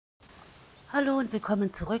Hallo und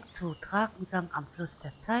willkommen zurück zu Drakensang am Fluss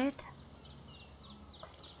der Zeit.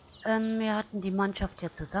 Wir hatten die Mannschaft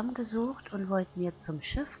ja zusammengesucht und wollten jetzt zum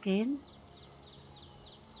Schiff gehen.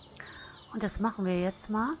 Und das machen wir jetzt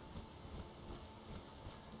mal.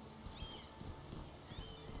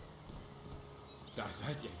 Da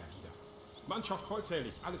seid ihr ja wieder. Mannschaft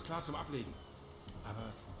vollzählig, alles klar zum Ablegen.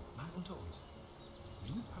 Aber mal unter uns.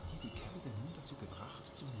 Wie habt ihr die Kerle denn nun dazu gebracht,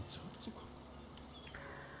 zu mir zurückzukommen?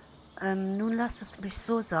 Nun lasst es mich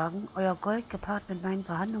so sagen, euer Gold gepaart mit meinem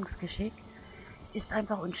Verhandlungsgeschick ist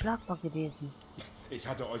einfach unschlagbar gewesen. Ich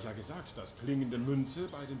hatte euch ja gesagt, dass klingende Münze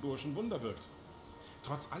bei den Burschen Wunder wirkt.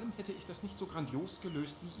 Trotz allem hätte ich das nicht so grandios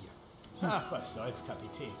gelöst wie ihr. Ach, was soll's,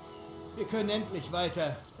 Kapitän. Wir können endlich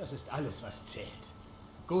weiter. Das ist alles, was zählt.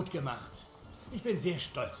 Gut gemacht. Ich bin sehr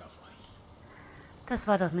stolz auf euch. Das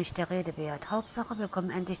war doch nicht der Rede wert. Hauptsache, wir kommen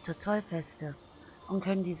endlich zur Zollfeste und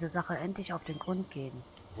können diese Sache endlich auf den Grund gehen.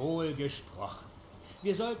 Wohl gesprochen.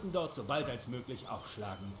 Wir sollten dort so bald als möglich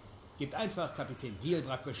aufschlagen. Gebt einfach Kapitän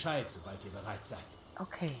Dielbrack Bescheid, sobald ihr bereit seid.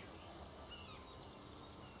 Okay.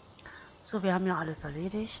 So, wir haben ja alles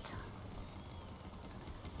erledigt.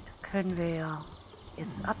 Da können wir ja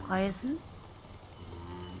jetzt abreisen.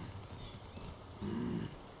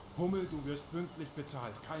 Hummel, du wirst pünktlich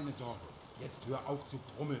bezahlt, keine Sorge. Jetzt hör auf zu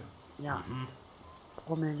brummeln. Ja,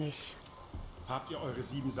 brummel nicht. Habt ihr eure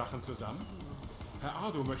 7 Sachen zusammen? Herr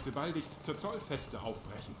Ardo möchte baldigst zur Zollfeste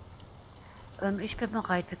aufbrechen. Ich bin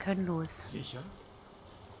bereit, wir können los. Sicher?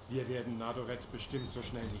 Wir werden Nadoret bestimmt so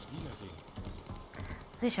schnell nicht wiedersehen.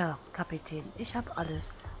 Sicher, Kapitän, ich habe alles.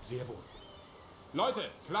 Sehr wohl.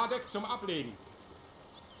 Leute, Klardeck zum Ablegen.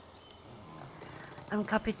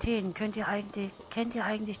 Kapitän, kennt ihr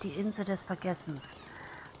eigentlich die Insel des Vergessens?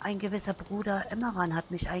 Ein gewisser Bruder Emmeran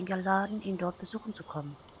hat mich eingeladen, ihn dort besuchen zu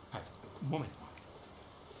kommen. Halt, Moment mal.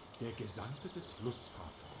 Der Gesandte des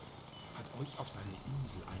Flussvaters hat euch auf seine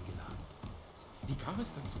Insel eingeladen. Wie kam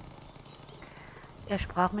es dazu? Er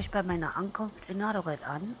sprach mich bei meiner Ankunft in Nadoret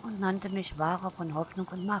an und nannte mich Wahrer von Hoffnung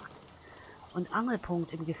und Macht und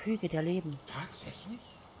Angelpunkt im Gefüge der Leben. Tatsächlich?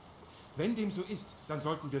 Wenn dem so ist, dann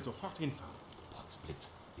sollten wir sofort hinfahren.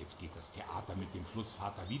 Potzblitz, jetzt geht das Theater mit dem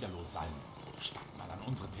Flussvater wieder los sein. Statt mal an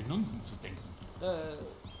unsere Penunsen zu denken.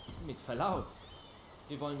 Mit Verlaub.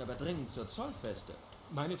 Wir wollen aber dringend zur Zollfeste.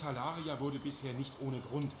 Meine Talaria wurde bisher nicht ohne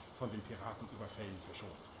Grund von den Piratenüberfällen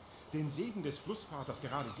verschont. Den Segen des Flussvaters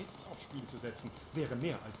gerade jetzt aufs Spiel zu setzen, wäre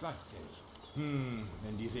mehr als leichtsinnig.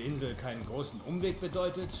 Wenn diese Insel keinen großen Umweg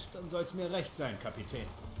bedeutet, dann soll's mir recht sein, Kapitän.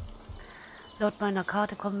 Laut meiner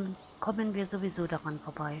Karte kommen wir sowieso daran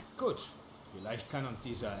vorbei. Gut, vielleicht kann uns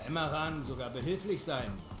dieser Emmeran sogar behilflich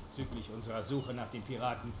sein, bezüglich unserer Suche nach den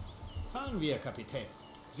Piraten. Fahren wir, Kapitän.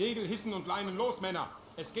 Segel hissen und Leinen los, Männer!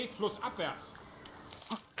 Es geht flussabwärts!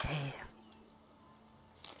 Okay.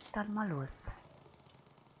 Dann mal los.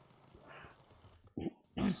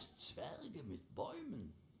 Was Zwerge mit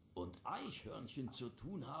Bäumen und Eichhörnchen zu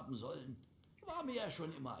tun haben sollen, war mir ja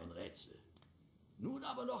schon immer ein Rätsel. Nun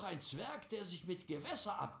aber noch ein Zwerg, der sich mit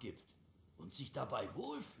Gewässer abgibt und sich dabei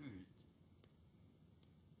wohlfühlt.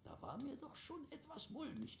 Da war mir doch schon etwas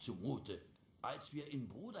mulmig zumute, als wir in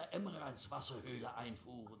Bruder Emmerans Wasserhöhle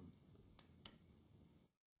einfuhren.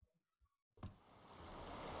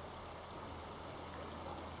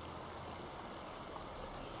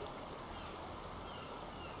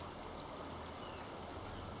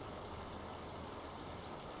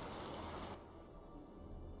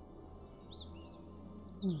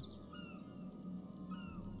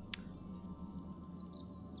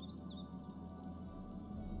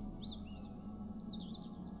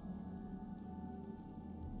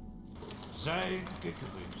 Seid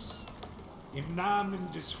gegrüßt. Im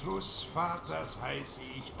Namen des Flussvaters heiße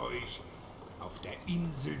ich euch auf der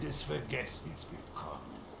Insel des Vergessens willkommen.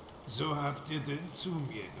 So habt ihr denn zu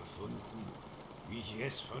mir gefunden, wie ich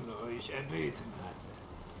es von euch erbeten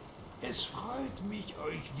hatte. Es freut mich,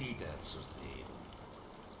 euch wiederzusehen.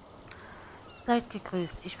 Seid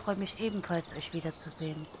gegrüßt. Ich freue mich ebenfalls, euch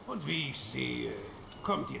wiederzusehen. Und wie ich sehe,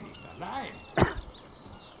 kommt ihr nicht allein.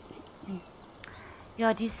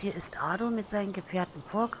 Ja, dies hier ist Ardo mit seinen Gefährten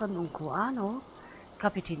Vorgrim und Kuano.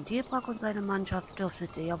 Kapitän Dielbrack und seine Mannschaft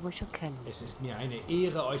dürftet ihr ja wohl schon kennen. Es ist mir eine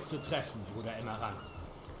Ehre, euch zu treffen, Bruder Emmeran.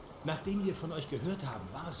 Nachdem wir von euch gehört haben,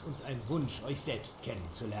 war es uns ein Wunsch, euch selbst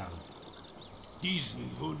kennenzulernen.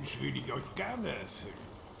 Diesen Wunsch will ich euch gerne erfüllen.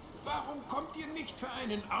 Warum kommt ihr nicht für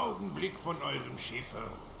einen Augenblick von eurem Schiff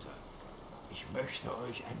herunter? Ich möchte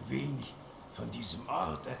euch ein wenig von diesem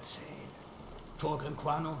Ort erzählen. Vorgrim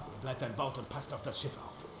Kuano, ihr bleibt an Bord und passt auf das Schiff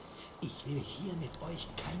auf. Ich will hier mit euch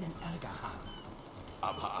keinen Ärger haben.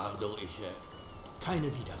 Aber Ardo, Keine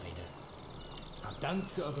Widerrede. Hab Dank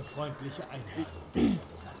für eure freundliche Einladung, Bruder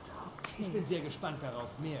Gesandter. Ich bin sehr gespannt darauf,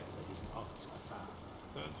 mehr über diesen Ort zu erfahren.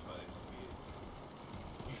 Dann freut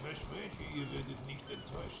mich. Ich verspreche, ihr werdet nicht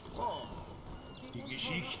enttäuscht sein. Die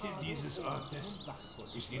Geschichte dieses Ortes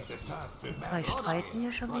ist in der Tat Zwei bemerkenswert. streiten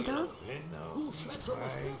hier schon wieder. Wenn auch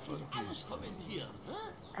frei von Düster.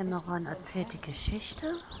 Emmeran erzählt die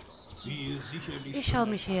Geschichte. Wie ihr sicherlich Ich schaue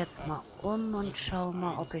mich hier jetzt mal um und schaue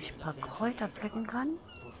mal, ob ich ein paar Kräuter pflücken kann.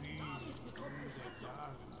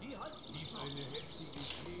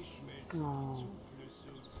 Oh.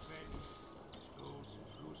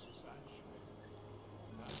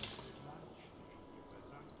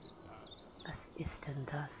 Was ist denn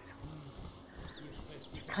das?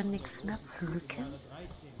 Ich kann nichts mehr pflücken.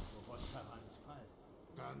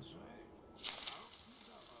 Ganz recht.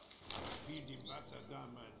 Fiel dem Wasser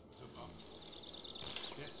damals zum Opfer.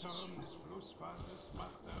 Der Zorn des Flussvaters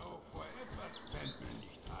machte auch vor Edwards Tempel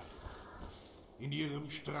nicht heil. In ihrem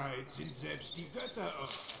Streit sind selbst die Götter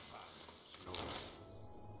oft erfahrungslos.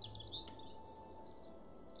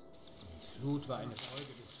 Die Flut war eine Folge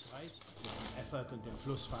des Streits zwischen Effert und dem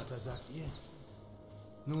Flussvater, sagt ihr?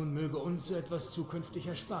 Nun möge uns so etwas zukünftig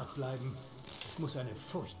erspart bleiben. Es muss eine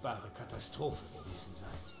furchtbare Katastrophe gewesen sein.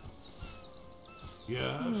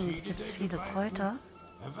 Ja, viele der Viele Geweihten Kräuter.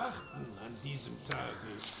 erwachten an diesem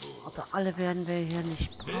Tage vor. Aber alle werden wir hier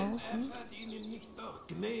nicht Wenn brauchen. Effert ihnen nicht doch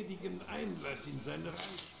gnädigen Einlass in sein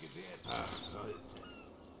Reich gewährt haben sollte.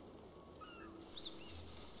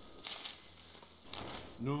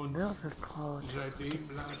 Nun, Würfelkraut.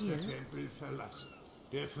 seitdem lag Viel. der Tempel verlassen.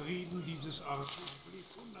 Der Frieden dieses Ortes blieb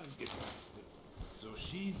unangetastet. So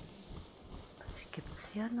schien es. Was gibt's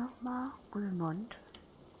hier nochmal? Ulmond.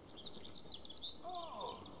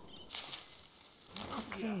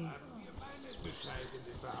 Okay. Haben wir meine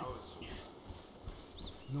bescheidene Behausung.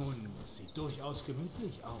 Nun, es sieht durchaus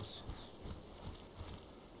gemütlich aus.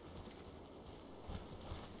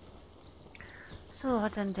 So,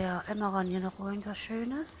 hat denn der Emmeran hier noch irgendwas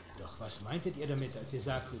Schönes? Doch was meintet ihr damit, als ihr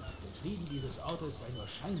sagtet, der Frieden dieses Ortes sei nur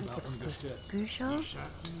scheinbar ungestört? Bücher? Die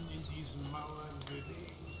Schatten in diesen Mauern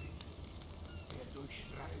bewegen sich. Der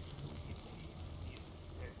Durchstreifen die Tiefen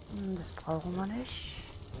dieses Tempels Das brauchen wir nicht.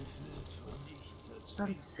 wird von nichts als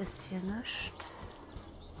Sonst ist hier nichts.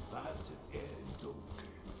 wartet er im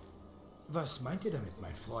Dunkeln. Was meint ihr damit,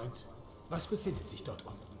 mein Freund? Was befindet sich dort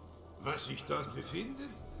unten? Was sich dort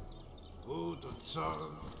befindet? Wut und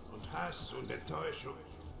Zorn und Hass und Enttäuschung,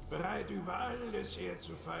 bereit über alles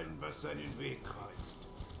herzufallen, was seinen Weg kreuzt.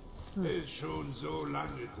 Er ist schon so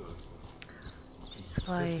lange dort.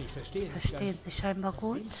 Zwei verstehen verstehen sich scheinbar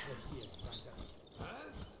gut. Was?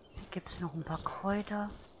 Hier gibt es noch ein paar Kräuter.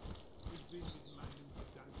 Ich bin mit meinen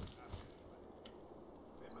Gedanken abgeschweift.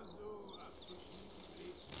 Wenn man so abgeschieden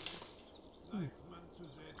lebt, neigt man zu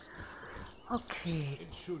Selbstgespräch. Okay.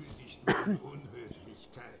 Entschuldigt meine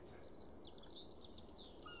Unhöflichkeit.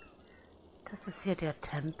 Das ist hier der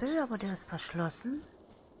Tempel, aber der ist verschlossen.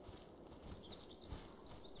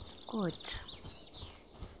 Gut.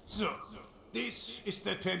 So, dies ist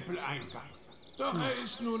der Tempeleingang. Doch er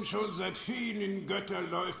ist nun schon seit vielen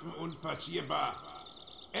Götterläufen unpassierbar.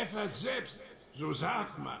 Effert selbst, so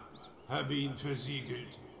sagt man, habe ihn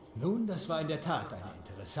versiegelt. Nun, das war in der Tat eine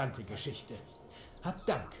interessante Geschichte. Habt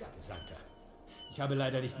Dank, Gesandter. Ich habe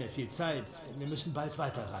leider nicht mehr viel Zeit, denn wir müssen bald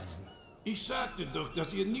weiterreisen. Ich sagte doch,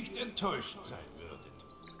 dass ihr nicht enttäuscht sein würdet.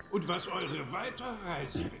 Und was eure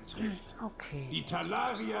Weiterreise betrifft, Okay. die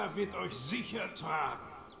Talaria wird euch sicher tragen.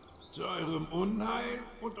 Zu eurem Unheil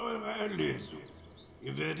und eurer Erlösung.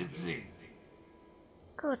 Ihr werdet sehen.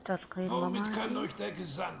 Gut, das reden wir Womit kann mal. euch der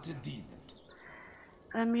Gesandte dienen?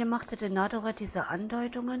 Mir machte der Nadoret diese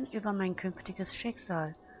Andeutungen über mein künftiges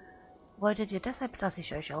Schicksal. Wolltet ihr deshalb, dass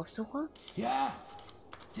ich euch aufsuche? Ja,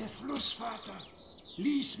 der Flussvater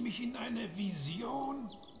ließ mich in einer Vision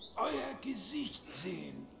euer Gesicht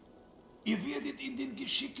sehen. Ihr werdet in den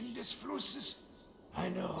Geschicken des Flusses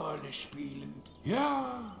eine Rolle spielen.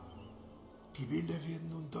 Ja, die Bilder werden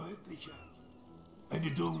nun deutlicher.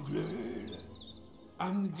 Eine dunkle Höhle,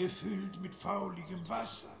 angefüllt mit fauligem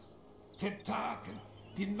Wasser, Tentakel,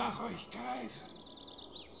 die nach euch greifen.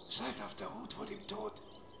 Seid auf der Hut vor dem Tod,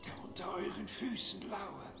 der unter euren Füßen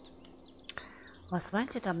lauert. Was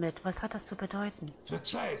meint ihr damit? Was hat das zu bedeuten?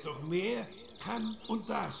 Verzeiht, doch mehr kann und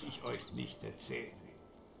darf ich euch nicht erzählen.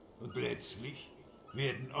 Und letztlich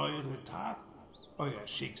werden eure Taten euer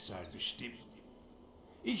Schicksal bestimmen.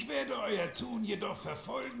 Ich werde euer Tun jedoch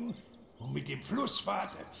verfolgen und mit dem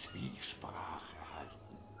Flussvater Zwiesprache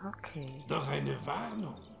halten. Okay. Doch eine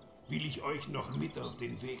Warnung will ich euch noch mit auf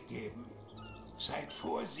den Weg geben. Seid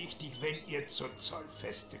vorsichtig, wenn ihr zur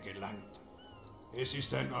Zollfeste gelangt. Es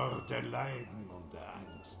ist ein Ort der Leiden und der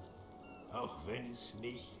Angst, auch wenn es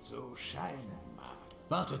nicht so scheinen mag.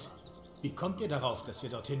 Wartet, wie kommt ihr darauf, dass wir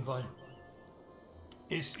dorthin wollen?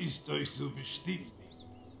 Es ist euch so bestimmt.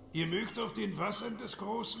 Ihr mögt auf den Wassern des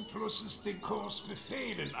großen Flusses den Kurs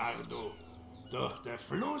befehlen, Ardo. Doch der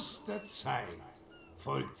Fluss der Zeit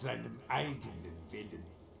folgt seinem eigenen Willen.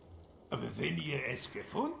 Aber wenn ihr es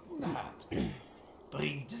gefunden habt,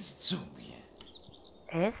 bringt es zu mir.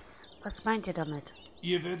 Es? Was meint ihr damit?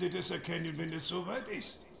 Ihr werdet es erkennen, wenn es soweit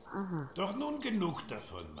ist. Aha. Doch nun genug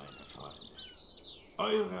davon, meine Freunde.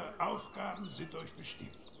 Eure Aufgaben sind euch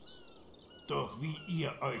bestimmt. Doch wie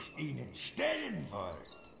ihr euch ihnen stellen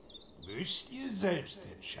wollt, müsst ihr selbst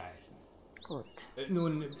entscheiden. Gut.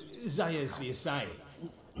 Nun, sei es wie es sei.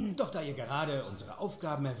 Doch da ihr gerade unsere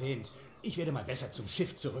Aufgaben erwähnt, ich werde mal besser zum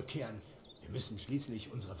Schiff zurückkehren. Wir müssen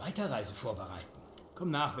schließlich unsere Weiterreise vorbereiten. Komm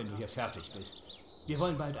nach, wenn du hier fertig bist. Wir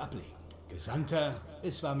wollen bald ablegen. Gesandter,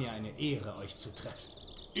 es war mir eine Ehre, euch zu treffen.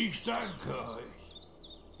 Ich danke euch.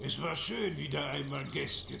 Es war schön, wieder einmal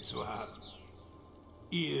Gäste zu haben.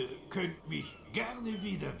 Ihr könnt mich gerne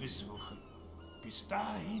wieder besuchen. Bis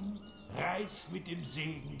dahin, reist mit dem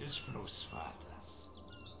Segen des Flussvaters.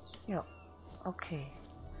 Ja, okay.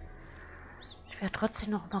 Ich werde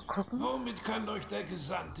trotzdem noch mal gucken. Womit kann euch der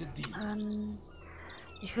Gesandte dienen?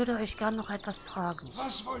 Ich würde euch gern noch etwas fragen.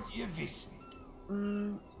 Was wollt ihr wissen?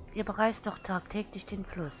 Ihr bereist doch tagtäglich den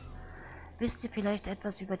Fluss. Wisst ihr vielleicht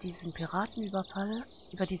etwas über diesen Piratenüberfall?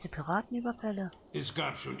 Über diese Piratenüberfälle? Es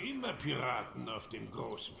gab schon immer Piraten auf dem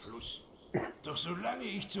großen Fluss. Doch solange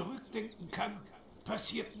ich zurückdenken kann,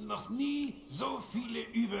 passierten noch nie so viele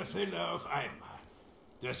Überfälle auf einmal.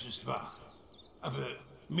 Das ist wahr. Aber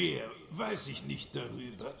mehr weiß ich nicht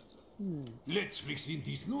darüber. Letztlich sind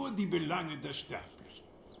dies nur die Belange der Sterblichen.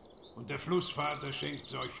 Und der Flussvater schenkt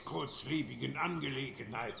solch kurzlebigen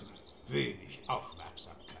Angelegenheiten wenig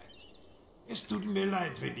Aufmerksamkeit. Es tut mir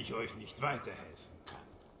leid, wenn ich euch nicht weiterhelfen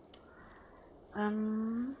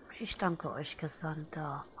kann. Ich danke euch,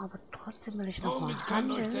 Gesandter. Aber trotzdem will ich noch mal Womit kann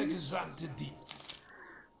euch der handeln. Gesandte dienen?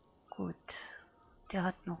 Gut. Der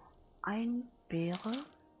hat noch ein Beere.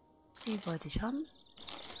 Die wollte ich haben.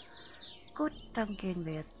 Gut, dann gehen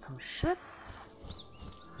wir jetzt zum Schiff.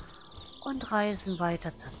 Und reisen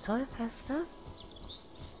weiter zur Zollfeste.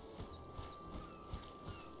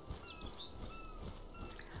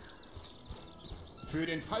 Für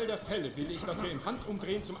den Fall der Fälle will ich, dass wir im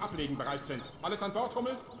Handumdrehen zum Ablegen bereit sind. Alles an Bord,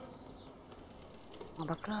 Hummel?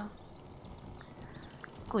 Aber klar.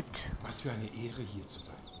 Gut. Was für eine Ehre, hier zu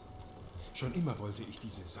sein. Schon immer wollte ich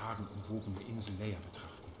diese sagenumwobene Insel näher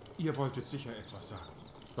betrachten. Ihr wolltet sicher etwas sagen.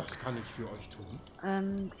 Was kann ich für euch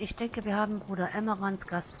tun? Ich denke, wir haben Bruder Emmerans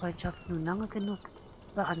Gastfreundschaft nun lange genug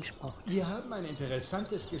beansprucht. Wir haben ein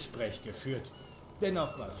interessantes Gespräch geführt.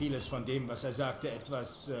 Dennoch war vieles von dem, was er sagte,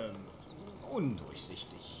 etwas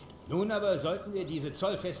undurchsichtig. Nun aber sollten wir diese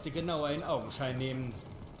Zollfeste genauer in Augenschein nehmen.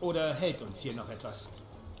 Oder hält uns hier noch etwas?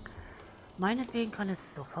 Meinetwegen kann es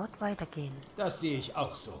sofort weitergehen. Das sehe ich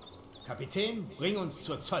auch so. Kapitän, bring uns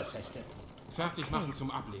zur Zollfeste. Fertig machen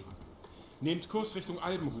zum Ablegen. Nehmt Kurs Richtung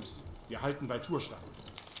Albenhus. Wir halten bei Turstein.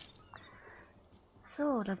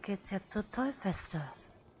 So, dann geht's jetzt zur Zollfeste.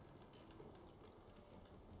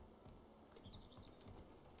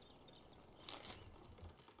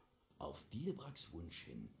 Auf Dilbraks Wunsch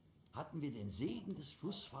hin hatten wir den Segen des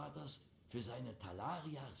Flussvaters für seine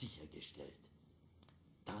Talaria sichergestellt.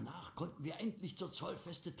 Danach konnten wir endlich zur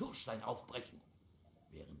Zollfeste Turstein aufbrechen.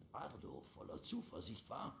 Während Ardo voller Zuversicht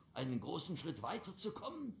war, einen großen Schritt weiter zu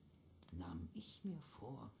kommen, nahm ich mir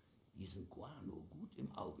vor, diesen Guano gut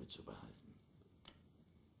im Auge zu behalten.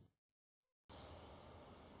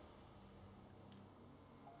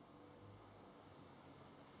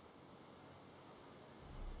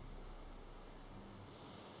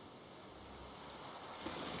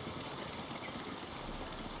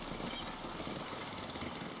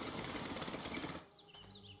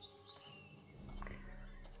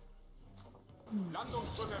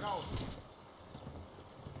 Landungsbrücke raus.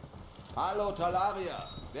 Hallo Talaria,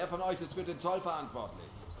 wer von euch ist für den Zoll verantwortlich?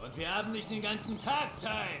 Und wir haben nicht den ganzen Tag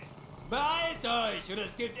Zeit. Beeilt euch oder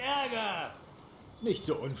es gibt Ärger. Nicht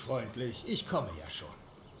so unfreundlich, ich komme ja schon.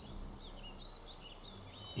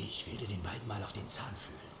 Ich werde den beiden mal auf den Zahn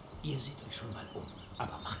fühlen. Ihr seht euch schon mal um,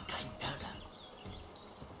 aber macht keinen Ärger.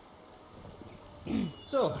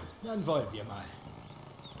 So, dann wollen wir mal.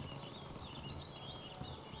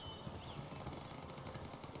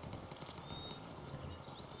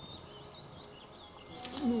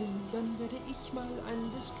 Nun, dann werde ich mal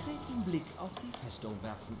einen diskreten Blick auf die Festung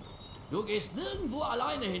werfen. Du gehst nirgendwo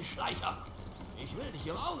alleine hin, Schleicher. Ich will dich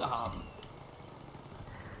im Auge haben.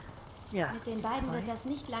 Ja. Mit den beiden wird das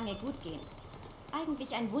nicht lange gut gehen.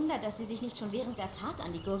 Eigentlich ein Wunder, dass sie sich nicht schon während der Fahrt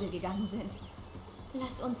an die Gurgel gegangen sind.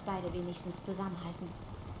 Lass uns beide wenigstens zusammenhalten.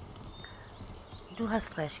 Du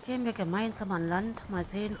hast recht. Gehen wir gemeinsam an Land, mal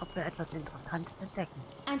sehen, ob wir etwas Interessantes entdecken.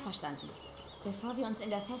 Einverstanden. Bevor wir uns in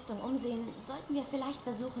der Festung umsehen, sollten wir vielleicht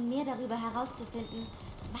versuchen, mehr darüber herauszufinden,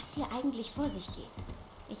 was hier eigentlich vor sich geht.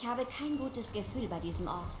 Ich habe kein gutes Gefühl bei diesem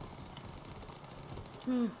Ort.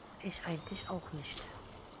 Ich eigentlich auch nicht.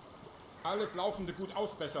 Alles Laufende gut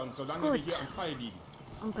ausbessern, solange Gut. wir hier am Kai liegen.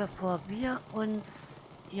 Und bevor wir uns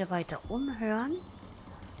hier weiter umhören,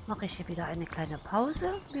 mache ich hier wieder eine kleine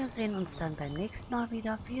Pause. Wir sehen uns dann beim nächsten Mal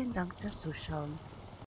wieder. Vielen Dank fürs Zuschauen.